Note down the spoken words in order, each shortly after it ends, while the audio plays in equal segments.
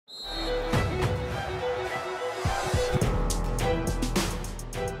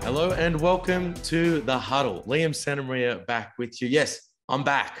Hello and welcome to the Huddle. Liam Santamaria back with you. Yes, I'm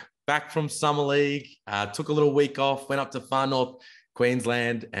back from Summer League. Took a little week off, went up to far north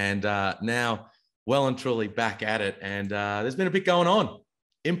Queensland, and now well and truly back at it. And there's been a bit going on.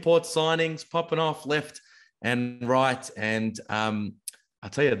 Import signings popping off left and right. And I'll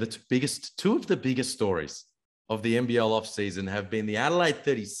tell you, two of the biggest stories of the NBL offseason have been the Adelaide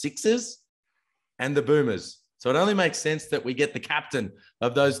 36ers and the Boomers. So it only makes sense that we get the captain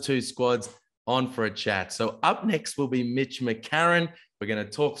of those two squads on for a chat. So up next will be Mitch McCarron. We're going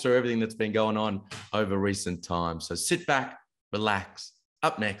to talk through everything that's been going on over recent times. So sit back, relax.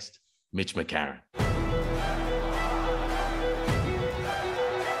 Up next, Mitch McCarron.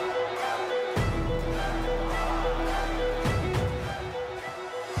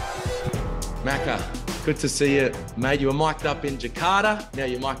 Macca, good to see you, mate. You were mic'd up in Jakarta. Now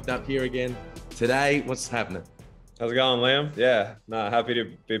you're mic'd up here again today. What's happening? How's it going, Liam? Yeah, happy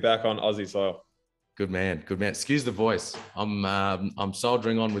to be back on Aussie soil. Good man, good man. Excuse the voice. I'm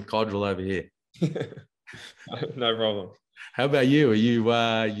soldiering on with Codral over here. No problem. How about you?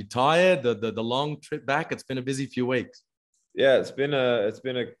 Are you tired? The long trip back? It's been a busy few weeks. Yeah, it's been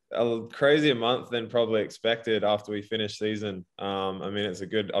a crazier month than probably expected after we finished season. It's a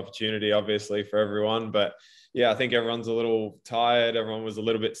good opportunity, obviously, for everyone, but yeah, I think everyone's a little tired. Everyone was a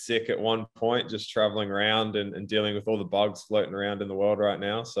little bit sick at one point, just traveling around and dealing with all the bugs floating around in the world right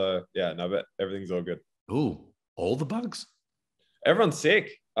now. So yeah, but everything's all good. Ooh, all the bugs? Everyone's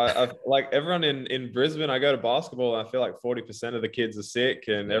sick. I like everyone in Brisbane. I go to basketball and I feel like 40% of the kids are sick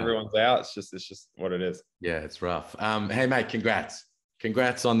and everyone's out. It's just what it is. Yeah, it's rough. Hey mate, congrats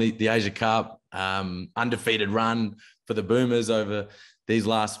on the Asia Cup, undefeated run for the Boomers over these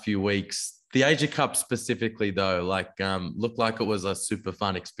last few weeks. The Asia Cup specifically, though, looked like it was a super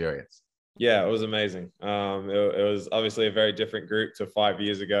fun experience. Yeah, it was amazing. It was obviously a very different group to 5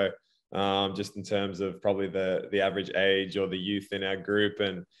 years ago, just in terms of probably the average age or the youth in our group,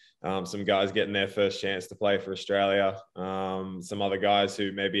 and some guys getting their first chance to play for Australia. Some other guys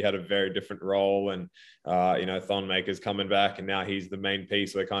who maybe had a very different role, and Thonmaker's coming back, and now he's the main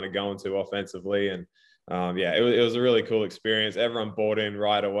piece we're kind of going to offensively. And it was a really cool experience. Everyone bought in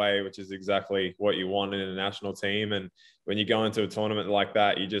right away, which is exactly what you want in a national team. And when you go into a tournament like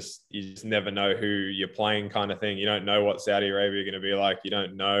that, you just never know who you're playing, kind of thing. You don't know what Saudi Arabia are going to be like. You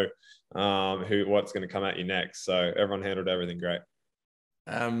don't know what's going to come at you next. So everyone handled everything great.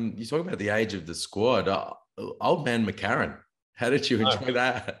 You talk about the age of the squad. Old man McCarron, how did you enjoy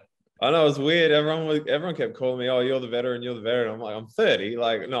that? I know, it was weird. Everyone kept calling me, "Oh, you're the veteran, you're the veteran." I'm like, I'm 30,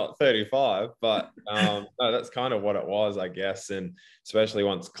 like not 35, but no, that's kind of what it was, I guess. And especially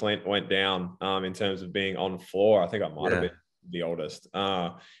once Clint went down in terms of being on floor, I think I might have been the oldest,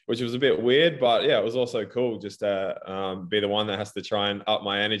 which was a bit weird, but yeah, it was also cool just to be the one that has to try and up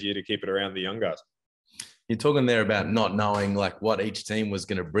my energy to keep it around the young guys. You're talking there about not knowing like what each team was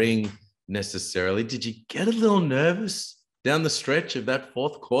going to bring necessarily. Did you get a little nervous down the stretch of that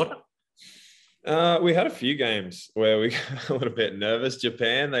fourth quarter? We had a few games where we got a little bit nervous.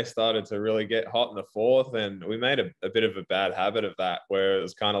 Japan, they started to really get hot in the fourth, and we made a bit of a bad habit of that, where it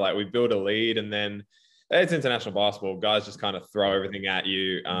was kind of like we build a lead and then it's international basketball. Guys just kind of throw everything at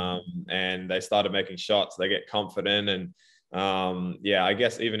you, and they started making shots. They get confident, and I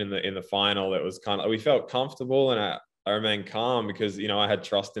guess even in the final, it was kind of, we felt comfortable, and I remained calm because I had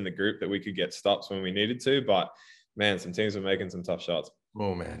trust in the group that we could get stops when we needed to. But man, some teams were making some tough shots.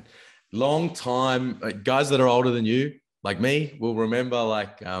 Oh man. Long time, guys that are older than you, like me, will remember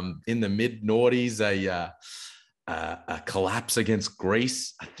in the mid noughties a collapse against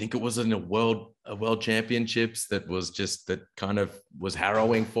Greece. I think it was in a world championships that kind of was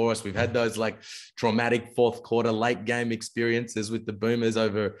harrowing for us. We've had those like traumatic fourth quarter late game experiences with the Boomers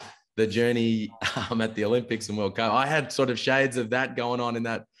over the journey at the Olympics and World Cup. I had sort of shades of that going on in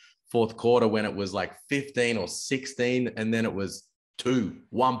that fourth quarter when it was like 15 or 16, and then it was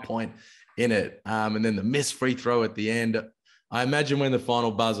 1 point in it. And then the missed free throw at the end. I imagine when the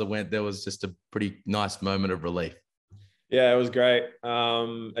final buzzer went, there was just a pretty nice moment of relief. Yeah, it was great.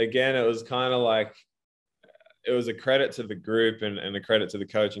 Again, it was kind of like, it was a credit to the group and a credit to the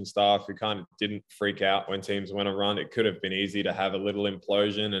coaching staff who kind of didn't freak out when teams went a run. It could have been easy to have a little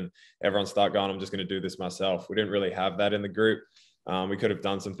implosion and everyone start going, I'm just going to do this myself. We didn't really have that in the group. We could have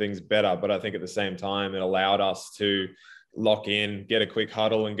done some things better, but I think at the same time, it allowed us to lock in, get a quick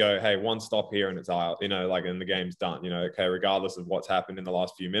huddle and go, hey, one stop here and it's out, and the game's done, okay, regardless of what's happened in the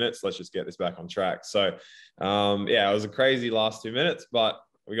last few minutes, let's just get this back on track. So, it was a crazy last 2 minutes, but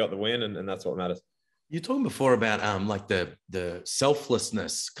we got the win and that's what matters. You're talking before about the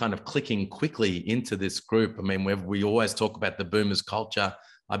selflessness kind of clicking quickly into this group. I mean, we always talk about the Boomers culture.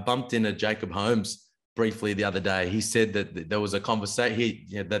 I bumped into Jacob Holmes briefly the other day. He said that there was a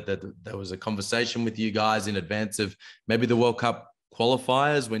conversation. That there was a conversation with you guys in advance of maybe the World Cup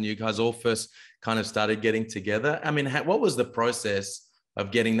qualifiers when you guys all first kind of started getting together. I mean, what was the process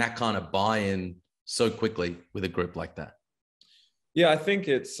of getting that kind of buy-in so quickly with a group like that? Yeah, I think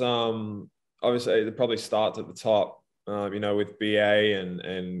it's obviously it probably starts at the top. With BA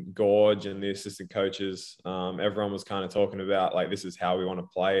and Gorge and the assistant coaches, everyone was kind of talking about like, this is how we want to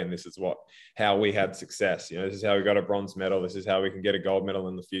play, and this is how we had success. This is how we got a bronze medal. This is how we can get a gold medal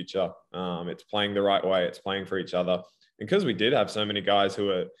in the future. It's playing the right way. It's playing for each other. And because we did have so many guys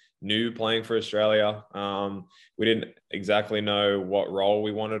who are new playing for Australia, we didn't exactly know what role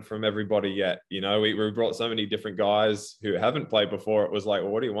we wanted from everybody yet. We brought so many different guys who haven't played before. It was like,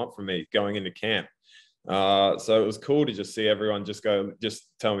 well, what do you want from me going into camp? So it was cool to just see everyone just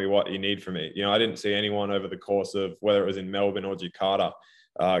tell me what you need from me. I didn't see anyone over the course of whether it was in Melbourne or Jakarta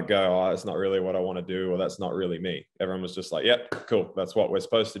go, oh, it's not really what I want to do, or that's not really me. Everyone was just like, yep, cool. That's what we're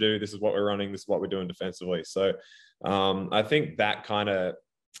supposed to do. This is what we're running. This is what we're doing defensively. So I think that kind of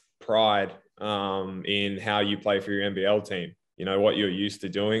pride in how you play for your NBL team, what you're used to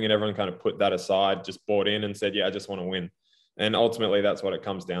doing, and everyone kind of put that aside, just bought in and said, yeah, I just want to win. And ultimately, that's what it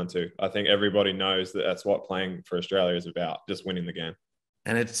comes down to. I think everybody knows that that's what playing for Australia is about, just winning the game.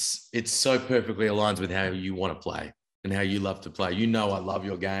 And it's so perfectly aligns with how you want to play and how you love to play. I love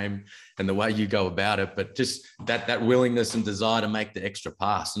your game and the way you go about it, but just that willingness and desire to make the extra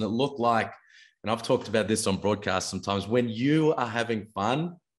pass. And it looked like, and I've talked about this on broadcast sometimes, when you are having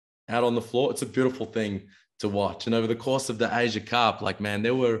fun out on the floor, it's a beautiful thing to watch. And over the course of the Asia Cup, like, man,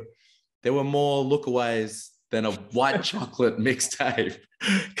 there were more lookaways than a white chocolate mixtape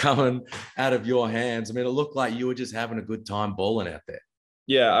coming out of your hands. I mean, it looked like you were just having a good time balling out there.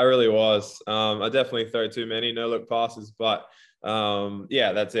 Yeah, I really was. I definitely throw too many no-look passes, but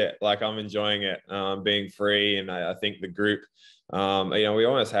yeah, that's it. Like, I'm enjoying it, being free. And I think the group, we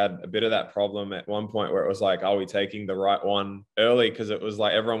almost had a bit of that problem at one point where it was like, are we taking the right one early? Because it was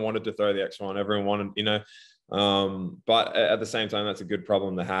like everyone wanted to throw the extra one. Everyone wanted, but at the same time, that's a good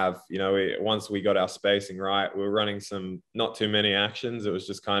problem to have. Once we got our spacing right, we were running not too many actions. It was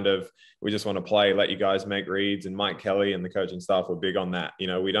just kind of, we just want to play, let you guys make reads. And Mike Kelly and the coaching staff were big on that.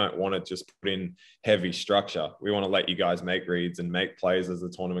 We don't want to just put in heavy structure. We want to let you guys make reads and make plays as the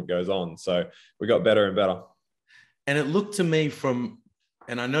tournament goes on. So we got better and better. And it looked to me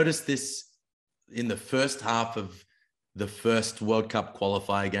and I noticed this in the first half of the first World Cup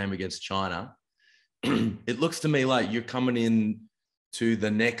qualifier game against China. It looks to me like you're coming in to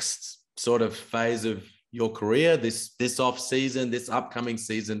the next sort of phase of your career, this off season, this upcoming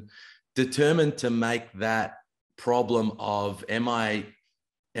season, determined to make that problem of, am I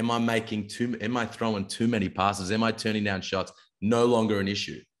throwing too many passes? Am I turning down shots? No longer an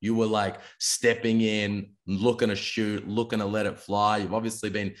issue. You were like stepping in, looking to shoot, looking to let it fly. You've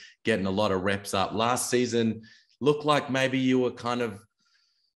obviously been getting a lot of reps up. Last season looked like maybe you were kind of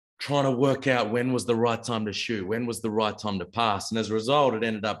trying to work out when was the right time to shoot, when was the right time to pass. And as a result, it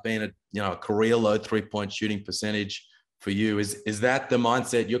ended up being a career low 3-point shooting percentage for you. Is that the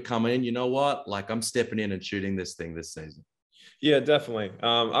mindset you're coming in? You know what? Like, I'm stepping in and shooting this thing this season. Yeah, definitely.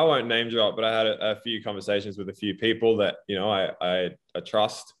 I won't name drop, but I had a few conversations with a few people that, I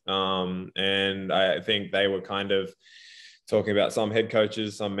trust. And I think they were kind of talking about some head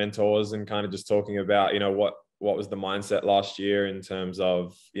coaches, some mentors, and kind of just talking about, what was the mindset last year in terms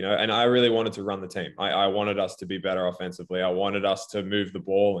of, and I really wanted to run the team. I wanted us to be better offensively. I wanted us to move the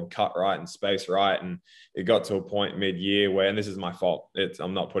ball and cut right and space right. And it got to a point mid-year where, and this is my fault,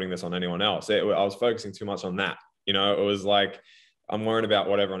 I'm not putting this on anyone else. I was focusing too much on that. It was like, I'm worried about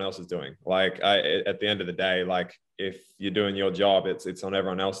what everyone else is doing. Like, at the end of the day, like, if you're doing your job, it's on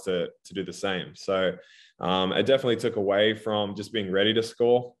everyone else to do the same. So it definitely took away from just being ready to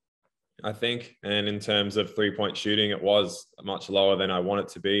score, I think. And in terms of 3-point shooting, it was much lower than I want it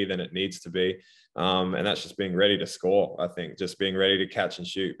to be, than it needs to be. And that's just being ready to score. I think just being ready to catch and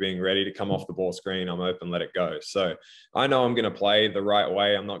shoot, being ready to come off the ball screen. I'm open, let it go. So I know I'm going to play the right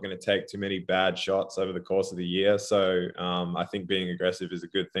way. I'm not going to take too many bad shots over the course of the year. So I think being aggressive is a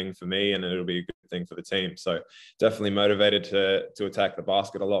good thing for me, and it'll be a good thing for the team. So definitely motivated to attack the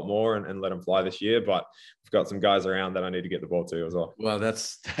basket a lot more and let them fly this year. But we've got some guys around that I need to get the ball to as well. Well,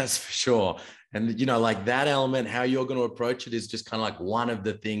 that's for sure. And, like that element, how you're going to approach it is just kind of like one of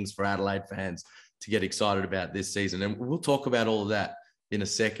the things for Adelaide fans to get excited about this season. And we'll talk about all of that in a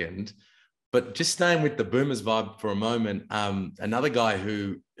second. But just staying with the Boomers vibe for a moment, another guy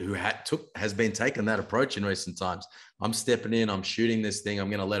who has been taking that approach in recent times, I'm stepping in, I'm shooting this thing, I'm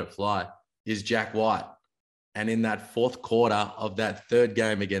going to let it fly, is Jack White. And in that fourth quarter of that third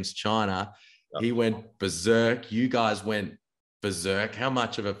game against China, he went berserk. You guys went berserk. How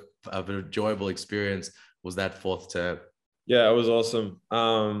much of an enjoyable experience was that fourth term? Yeah, it was awesome.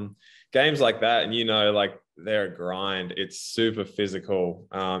 Games like that, and like they're a grind. It's super physical.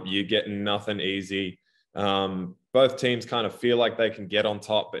 You get nothing easy. Both teams kind of feel like they can get on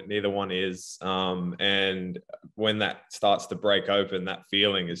top, but neither one is. And when that starts to break open, that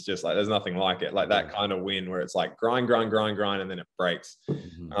feeling is just like, there's nothing like it. Like that kind of win where it's like grind, and then it breaks.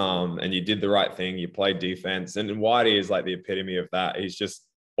 And you did the right thing. You played defense. And Whitey is like the epitome of that. He's just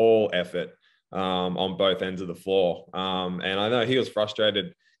all effort on both ends of the floor. And I know he was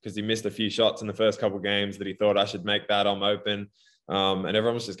frustrated because he missed a few shots in the first couple of games that he thought, I should make that, I'm open. And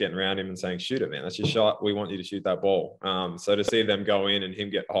everyone was just getting around him and saying, shoot it, man. That's your shot. We want you to shoot that ball. So to see them go in and him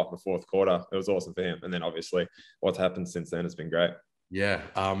get hot in the fourth quarter, it was awesome for him. And then obviously what's happened since then has been great. Yeah.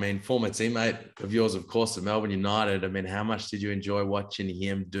 I mean, former teammate of yours, of course, at Melbourne United. I mean, how much did you enjoy watching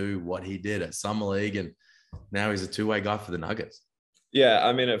him do what he did at Summer League? And now he's a two-way guy for the Nuggets. Yeah,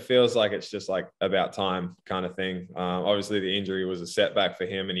 I mean, it feels like it's just like about time kind of thing. Obviously, the injury was a setback for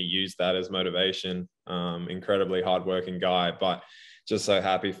him, and he used that as motivation. Incredibly hardworking guy, but just so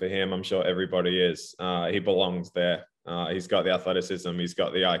happy for him. I'm sure everybody is. He belongs there. He's got the athleticism, he's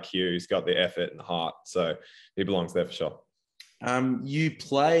got the IQ, he's got the effort and the heart. So he belongs there for sure. You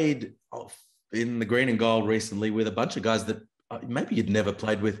played in the green and gold recently with a bunch of guys that maybe you'd never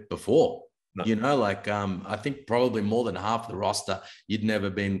played with before. No. I think probably more than half the roster you'd never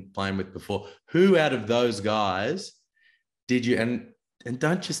been playing with before. Who out of those guys did you, and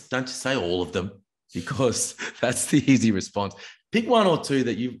don't just say all of them, because that's the easy response. Pick one or two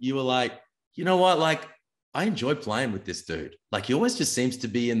that you were like, you know what, like I enjoy playing with this dude. Like he always just seems to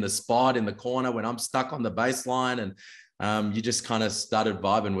be in the spot in the corner when I'm stuck on the baseline, and you just kind of started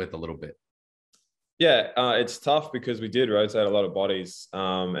vibing with a little bit. Yeah, it's tough because we did rotate a lot of bodies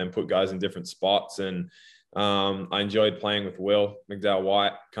and put guys in different spots. And I enjoyed playing with Will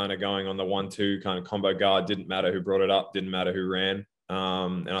McDowell-White, kind of going on the 1-2 kind of combo guard. Didn't matter who brought it up, didn't matter who ran.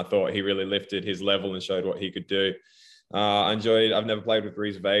 And I thought he really lifted his level and showed what he could do. I've never played with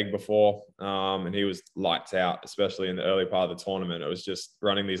Reese Vague before, and he was lights out, especially in the early part of the tournament. It was just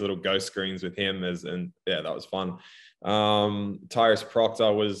running these little ghost screens with him, and yeah, that was fun. Tyrese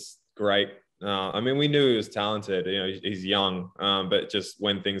Proctor was great. We knew he was talented. He's young, but just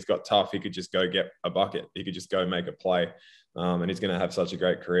when things got tough, he could just go get a bucket. He could just go make a play, and he's going to have such a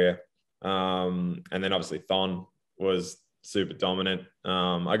great career. And then obviously Thon was super dominant.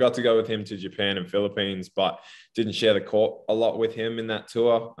 I got to go with him to Japan and Philippines, but didn't share the court a lot with him in that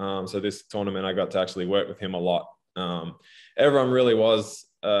tour. So this tournament, I got to actually work with him a lot. Everyone really was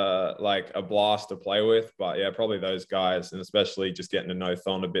like a blast to play with, but yeah, probably those guys, and especially just getting to know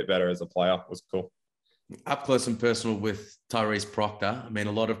Thon a bit better as a player was cool. Up close and personal with Tyrese Proctor. I mean,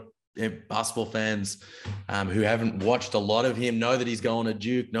 a lot of basketball fans who haven't watched a lot of him know that he's going to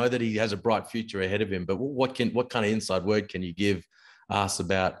Duke, know that he has a bright future ahead of him. But what kind of inside word can you give us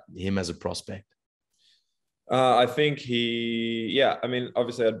about him as a prospect? I think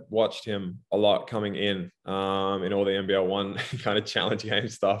obviously I'd watched him a lot coming in all the NBL 1 kind of challenge game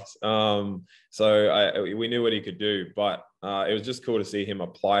stuff. We knew what he could do, but it was just cool to see him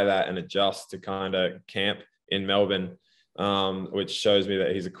apply that and adjust to kind of camp in Melbourne, which shows me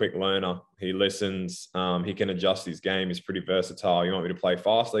that he's a quick learner. He listens, he can adjust his game. He's pretty versatile. You want me to play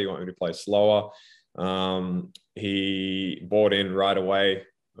faster? You want me to play slower? He bought in right away,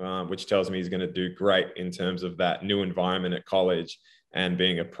 which tells me he's going to do great in terms of that new environment at college and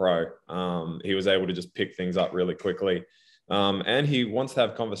being a pro. He was able to just pick things up really quickly. And he wants to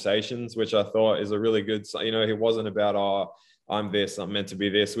have conversations, which I thought is a really good, he wasn't about, I'm this, I'm meant to be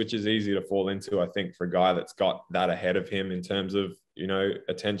this, which is easy to fall into, I think, for a guy that's got that ahead of him in terms of,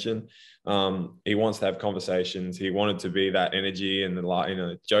 attention. He wants to have conversations. He wanted to be that energy and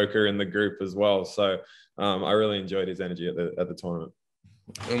the, joker in the group as well. So I really enjoyed his energy at the tournament.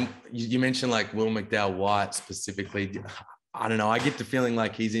 You mentioned like Will McDowell-White specifically. I don't know. I get the feeling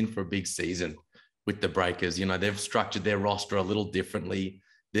like he's in for a big season with the Breakers. They've structured their roster a little differently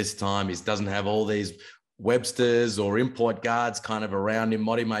this time. He doesn't have all these Websters or import guards kind of around him.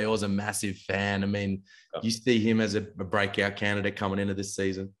 Modi Mayor's a massive fan. I mean, you see him as a breakout candidate coming into this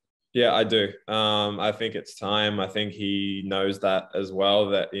season? Yeah, I do. I think it's time. I think he knows that as well,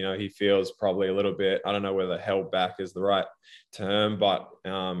 that, he feels probably a little bit, I don't know whether held back is the right term, but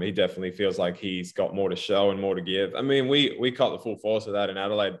he definitely feels like he's got more to show and more to give. I mean, we caught the full force of that in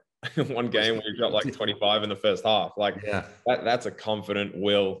Adelaide one game where he dropped like 25 in the first half. Like Yeah. that's a confident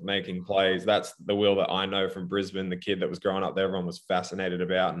Will making plays. That's the Will that I know from Brisbane, the kid that was growing up there, everyone was fascinated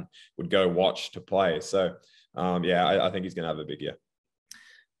about and would go watch to play. So I think he's going to have a big year.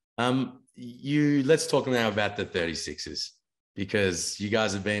 Let's talk now about the 36ers, because you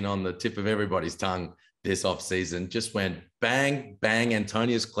guys have been on the tip of everybody's tongue this offseason. Just went bang, bang,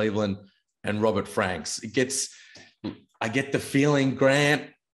 Antonius Cleveland and Robert Franks. I get the feeling, Grant,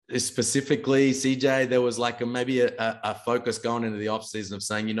 specifically, CJ, there was like maybe a focus going into the offseason of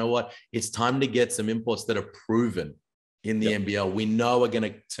saying, you know what, it's time to get some imports that are proven in the NBL. We know are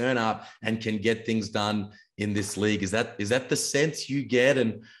going to turn up and can get things done in this league. Is that the sense you get?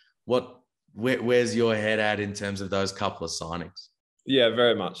 And where's your head at in terms of those couple of signings? Yeah,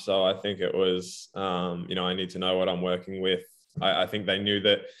 very much so. I think it was, I need to know what I'm working with. I think they knew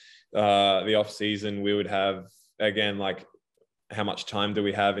that the off season we would have, again, like how much time do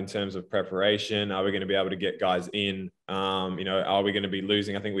we have in terms of preparation? Are we going to be able to get guys in? Are we going to be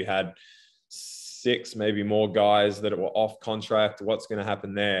losing? I think we had 6, maybe more guys that were off contract. What's going to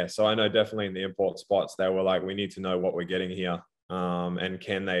happen there? So I know definitely in the import spots, they were like, we need to know what we're getting here. And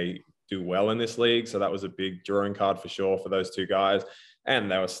can they do well in this league? So that was a big drawing card for sure for those 2 guys.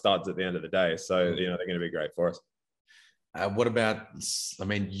 And they were studs at the end of the day. So, they're going to be great for us. What about,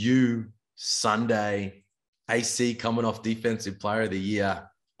 you, Sunday, AC coming off Defensive Player of the Year?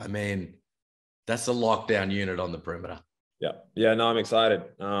 That's a lockdown unit on the perimeter. Yeah. No, I'm excited.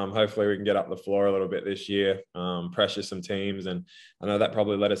 Hopefully we can get up the floor a little bit this year, pressure some teams. And I know that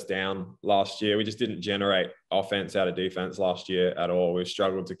probably let us down last year. We just didn't generate offense out of defense last year at all. We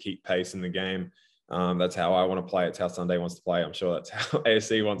struggled to keep pace in the game. That's how I want to play. It's how Sunday wants to play. I'm sure that's how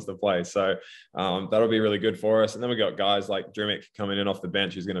AC wants to play. So that'll be really good for us. And then we got guys like Drimic coming in off the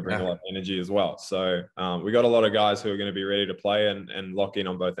bench who's going to bring a lot of energy as well. So we got a lot of guys who are going to be ready to play and lock in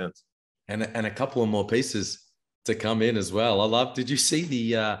on both ends. And a couple of more pieces to come in as well. Did you see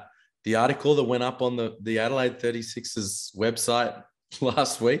the article that went up on the Adelaide 36ers website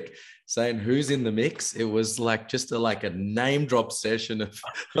last week saying who's in the mix? It was like just a name drop session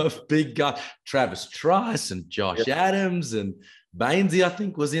of big guys. Travis Trice and Josh Adams and Bainesy, I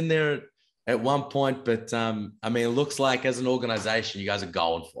think, was in there at one point. But it looks like as an organization, you guys are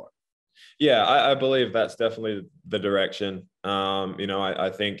going for it. Yeah, I believe that's definitely the direction.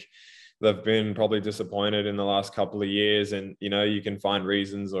 I think they've been probably disappointed in the last couple of years, and you can find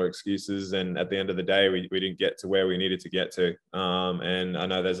reasons or excuses, and at the end of the day we didn't get to where we needed to get to, and I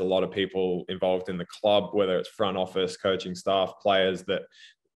know there's a lot of people involved in the club, whether it's front office, coaching staff, players, that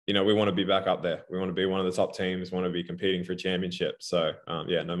we want to be back up there. We want to be one of the top teams, want to be competing for a championship. So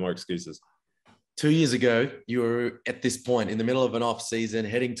no more excuses. 2 years ago, you were at this point in the middle of an off season,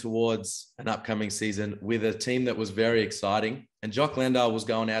 heading towards an upcoming season with a team that was very exciting. And Jock Landale was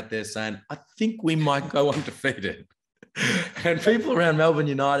going out there saying, I think we might go undefeated. And people around Melbourne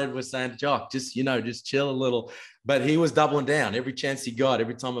United were saying, Jock, just chill a little. But he was doubling down every chance he got.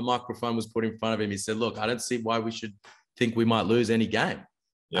 Every time a microphone was put in front of him, he said, look, I don't see why we should think we might lose any game.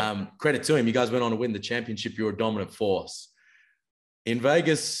 Yeah. Credit to him. You guys went on to win the championship. You were a dominant force. In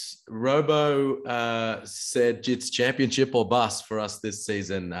Vegas, Robo said it's championship or bust for us this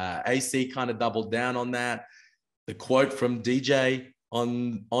season. AC kind of doubled down on that. The quote from DJ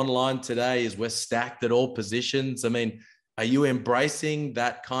online today is, we're stacked at all positions. Are you embracing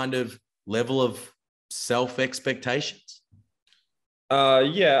that kind of level of self-expectations?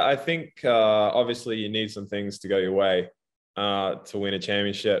 I think obviously you need some things to go your way to win a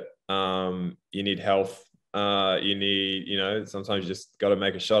championship. You need health. You need, sometimes you just got to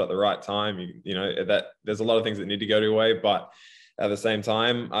make a shot at the right time. That there's a lot of things that need to go your way, but at the same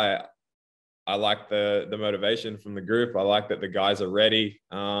time, I like the motivation from the group. I like that the guys are ready.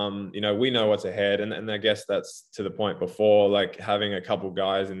 We know what's ahead. And I guess that's to the point before, like having a couple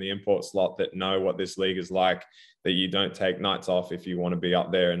guys in the import slot that know what this league is like, that you don't take nights off if you want to be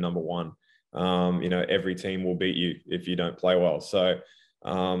up there in number one. Every team will beat you if you don't play well. So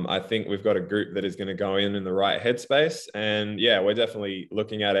I think we've got a group that is going to go in the right headspace, and we're definitely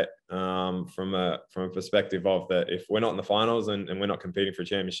looking at it from a perspective of that. If we're not in the finals and we're not competing for a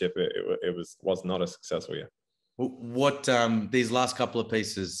championship, it was not a successful year. What these last couple of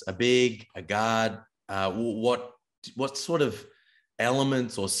pieces, a big, a guard, what sort of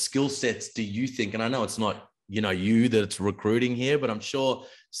elements or skill sets do you think? And I know it's not you that's recruiting here, but I'm sure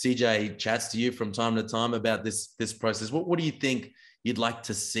CJ chats to you from time to time about this process. What do you think you'd like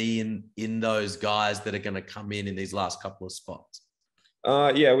to see in those guys that are going to come in these last couple of spots?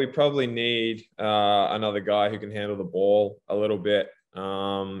 We probably need another guy who can handle the ball a little bit.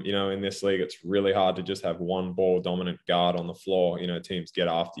 In this league, it's really hard to just have one ball dominant guard on the floor. Teams get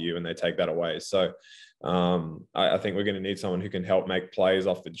after you and they take that away. So I think we're going to need someone who can help make plays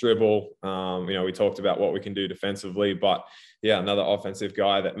off the dribble. We talked about what we can do defensively, but yeah, another offensive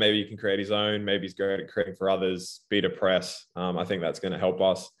guy that maybe he can create his own, maybe he's great at creating for others, beat a press. I think that's going to help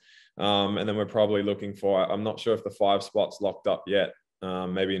us. And then we're probably looking for, I'm not sure if the 5 spot's locked up yet.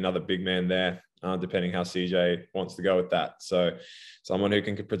 Maybe another big man there, depending how CJ wants to go with that. So someone who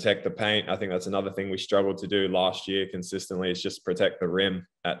can protect the paint. I think that's another thing we struggled to do last year consistently, is just protect the rim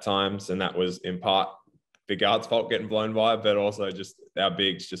at times. And that was in part the guard's fault getting blown by, but also just our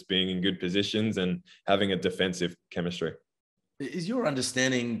bigs just being in good positions and having a defensive chemistry. Is your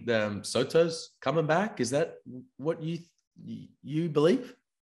understanding Soto's coming back? Is that what you believe?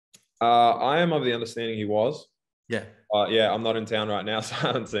 I am of the understanding he was. Yeah. Yeah, I'm not in town right now, so I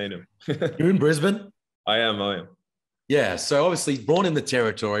haven't seen him. You're in Brisbane? I am. Yeah. So obviously born in the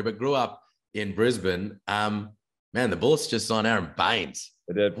Territory, but grew up in Brisbane. Man, the Bullets just signed Aaron Baines.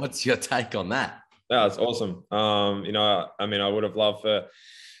 They did. What's your take on that? Yeah, it's awesome. I would have loved for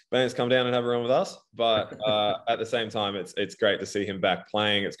Baines to come down and have a run with us, but at the same time, it's great to see him back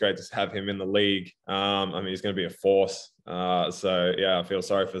playing. It's great to have him in the league. He's going to be a force. So yeah, I feel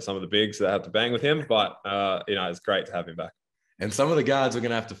sorry for some of the bigs that have to bang with him, but it's great to have him back. And some of the guards are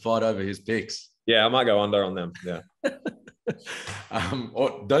going to have to fight over his picks. Yeah, I might go under on them. Yeah.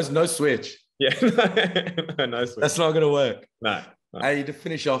 No switch. Yeah, no switch. That's not going to work. No. Hey, to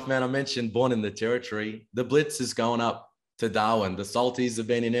finish off, man, I mentioned born in the Territory. The Blitz is going up to Darwin. The Salties have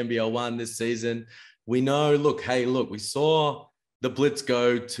been in NBL 1 this season. We know, we saw the Blitz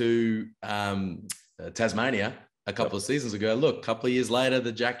go to Tasmania a couple of seasons ago. Look, a couple of years later,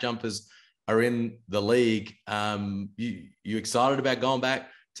 the Jack Jumpers are in the league. You excited about going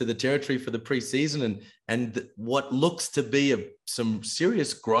back to the Territory for the preseason and what looks to be some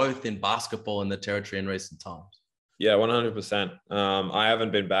serious growth in basketball in the Territory in recent times? Yeah, 100%. I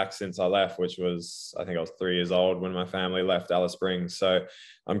haven't been back since I left, which was, I think I was 3 years old when my family left Alice Springs. So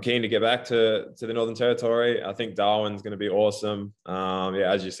I'm keen to get back to the Northern Territory. I think Darwin's going to be awesome.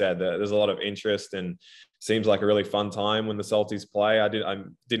 As you said, there's a lot of interest and seems like a really fun time when the Salties play. I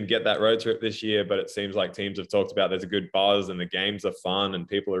didn't get that road trip this year, but it seems like teams have talked about there's a good buzz and the games are fun and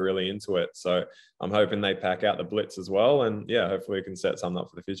people are really into it. So I'm hoping they pack out the Blitz as well. And yeah, hopefully we can set something up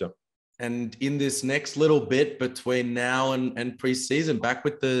for the future. And in this next little bit between now and preseason, back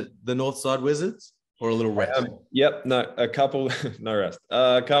with the Northside Wizards, or a little rest? A couple, no rest.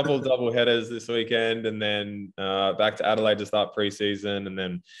 A couple double headers this weekend, and then back to Adelaide to start preseason, and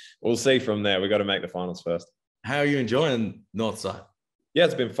then we'll see from there. We got to make the finals first. How are you enjoying Northside? Yeah,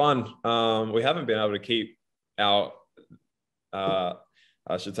 it's been fun. We haven't been able to keep our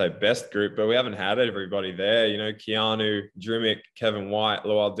best group, but we haven't had everybody there. Keanu, Drimick, Kevin White,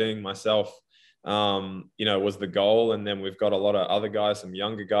 Lual Ding, myself, was the goal. And then we've got a lot of other guys, some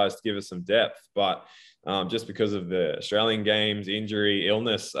younger guys to give us some depth. But just because of the Australian games, injury,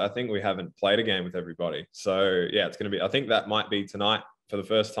 illness, I think we haven't played a game with everybody. So yeah, it's going to be, I think that might be tonight for the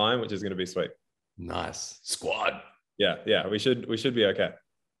first time, which is going to be sweet. Nice. Squad. Yeah, we should be okay.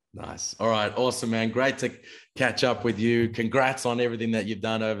 Nice. All right. Awesome, man. Great to catch up with you. Congrats on everything that you've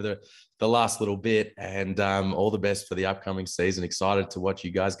done over the last little bit, and all the best for the upcoming season. Excited to watch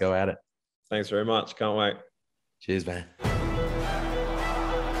you guys go at it. Thanks very much. Can't wait. Cheers, man.